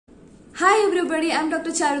Hi everybody, I'm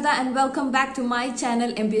Dr. Charutha and welcome back to my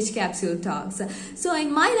channel MPH Capsule Talks. So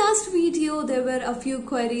in my last video, there were a few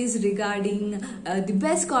queries regarding the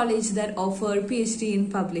best college that offer PhD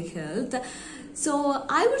in public health. So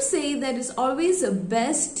I would say that it's always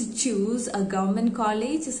best to choose a government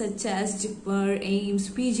college such as JIPMER, AIMS,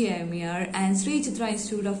 PGIMER and Sri Chitra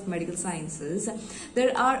Institute of Medical Sciences.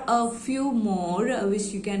 There are a few more which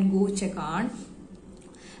you can go check on.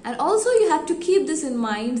 And also you have to keep this in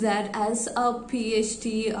mind that as a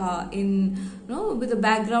PhD with a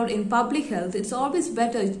background in public health, it's always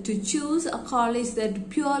better to choose a college that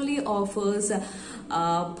purely offers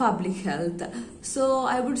public health. So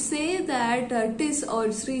I would say that TIS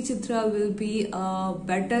or Sri Chitra will be a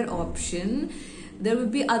better option. There will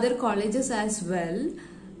be other colleges as well.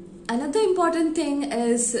 Another important thing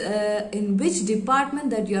is in which department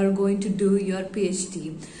that you are going to do your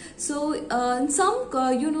PhD. So in some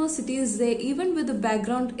universities, they even with a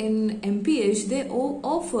background in MPH, they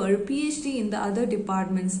offer PhD in the other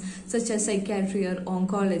departments such as psychiatry or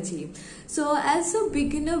oncology. So as a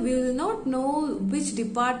beginner, we will not know which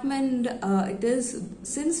department it is.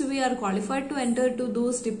 Since we are qualified to enter to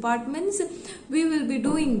those departments, we will be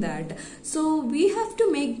doing that. So we have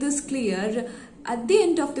to make this clear at the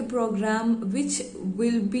end of the program which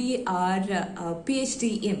will be our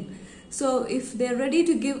PhD in. So if they're ready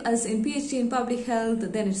to give us in PhD in public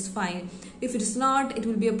health, then it's fine. If it is not, it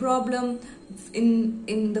will be a problem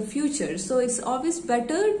in the future. So it's always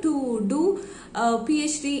better to do a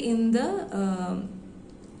PhD in the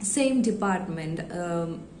same department,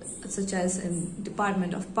 such as in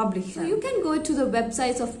Department of Public Health. So you can go to the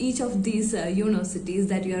websites of each of these universities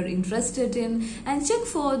that you are interested in and check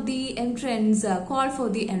for the entrance, call for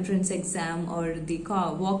the entrance exam or the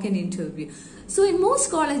walk-in interview. So in most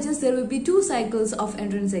colleges there will be 2 cycles of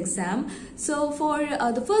entrance exam. So for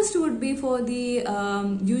the first would be for the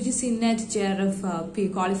UGC NET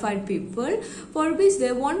JRF qualified people, for which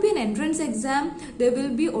there won't be an entrance exam, there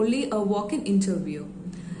will be only a walk-in interview.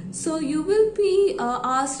 So you will be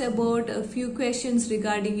asked about a few questions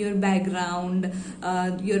regarding your background,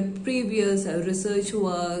 your previous research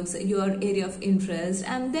works, your area of interest,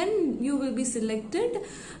 and then you will be selected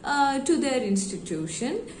to their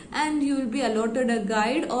institution and you will be allotted a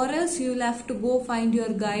guide, or else you will have to go find your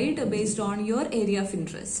guide based on your area of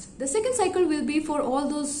interest. The second cycle will be for all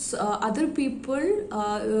those other people.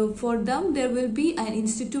 For them there will be an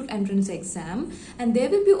institute entrance exam and they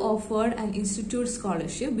will be offered an institute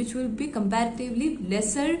scholarship which will be comparatively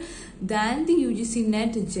lesser than the UGC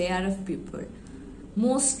NET JRF people,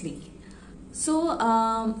 mostly. So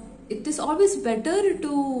it is always better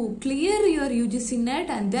to clear your UGC NET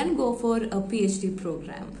and then go for a PhD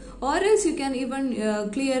program, or else you can even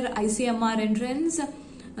clear ICMR entrance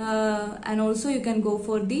and also you can go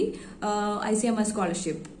for the ICMR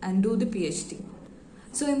scholarship and do the PhD.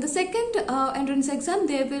 So in the second entrance exam,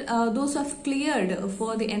 they will those who have cleared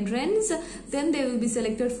for the entrance, then they will be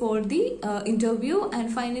selected for the interview,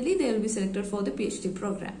 and finally they will be selected for the PhD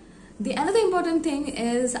program. The another important thing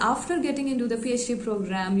is after getting into the PhD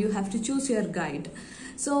program, you have to choose your guide.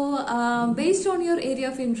 So based on your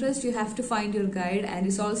area of interest, you have to find your guide, and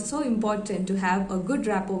it's also important to have a good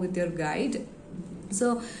rapport with your guide.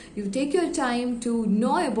 So you take your time to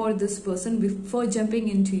know about this person before jumping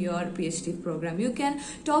into your PhD program. You can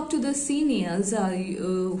talk to the seniors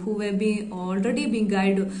who have already been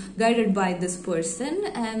guided by this person,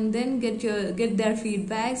 and then get their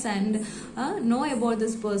feedbacks and know about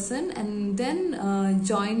this person, and then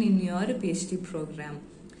join in your PhD program.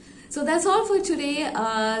 So that's all for today.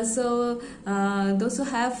 Those who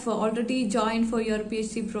have already joined for your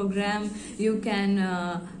PhD program, you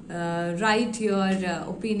can write your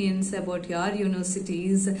opinions about your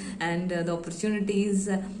universities and the opportunities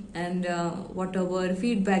and whatever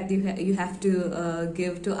feedback you have to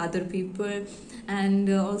give to other people. And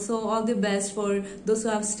also all the best for those who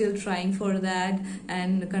are still trying for that,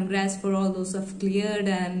 and congrats for all those who have cleared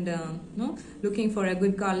and looking for a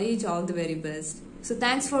good college. All the very best. So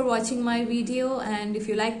thanks for watching my video, and if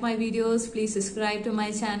you like my videos, please subscribe to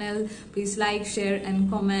my channel. Please like, share and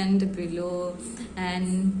comment below,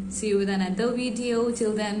 and see you with another video.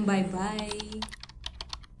 Till then, bye bye.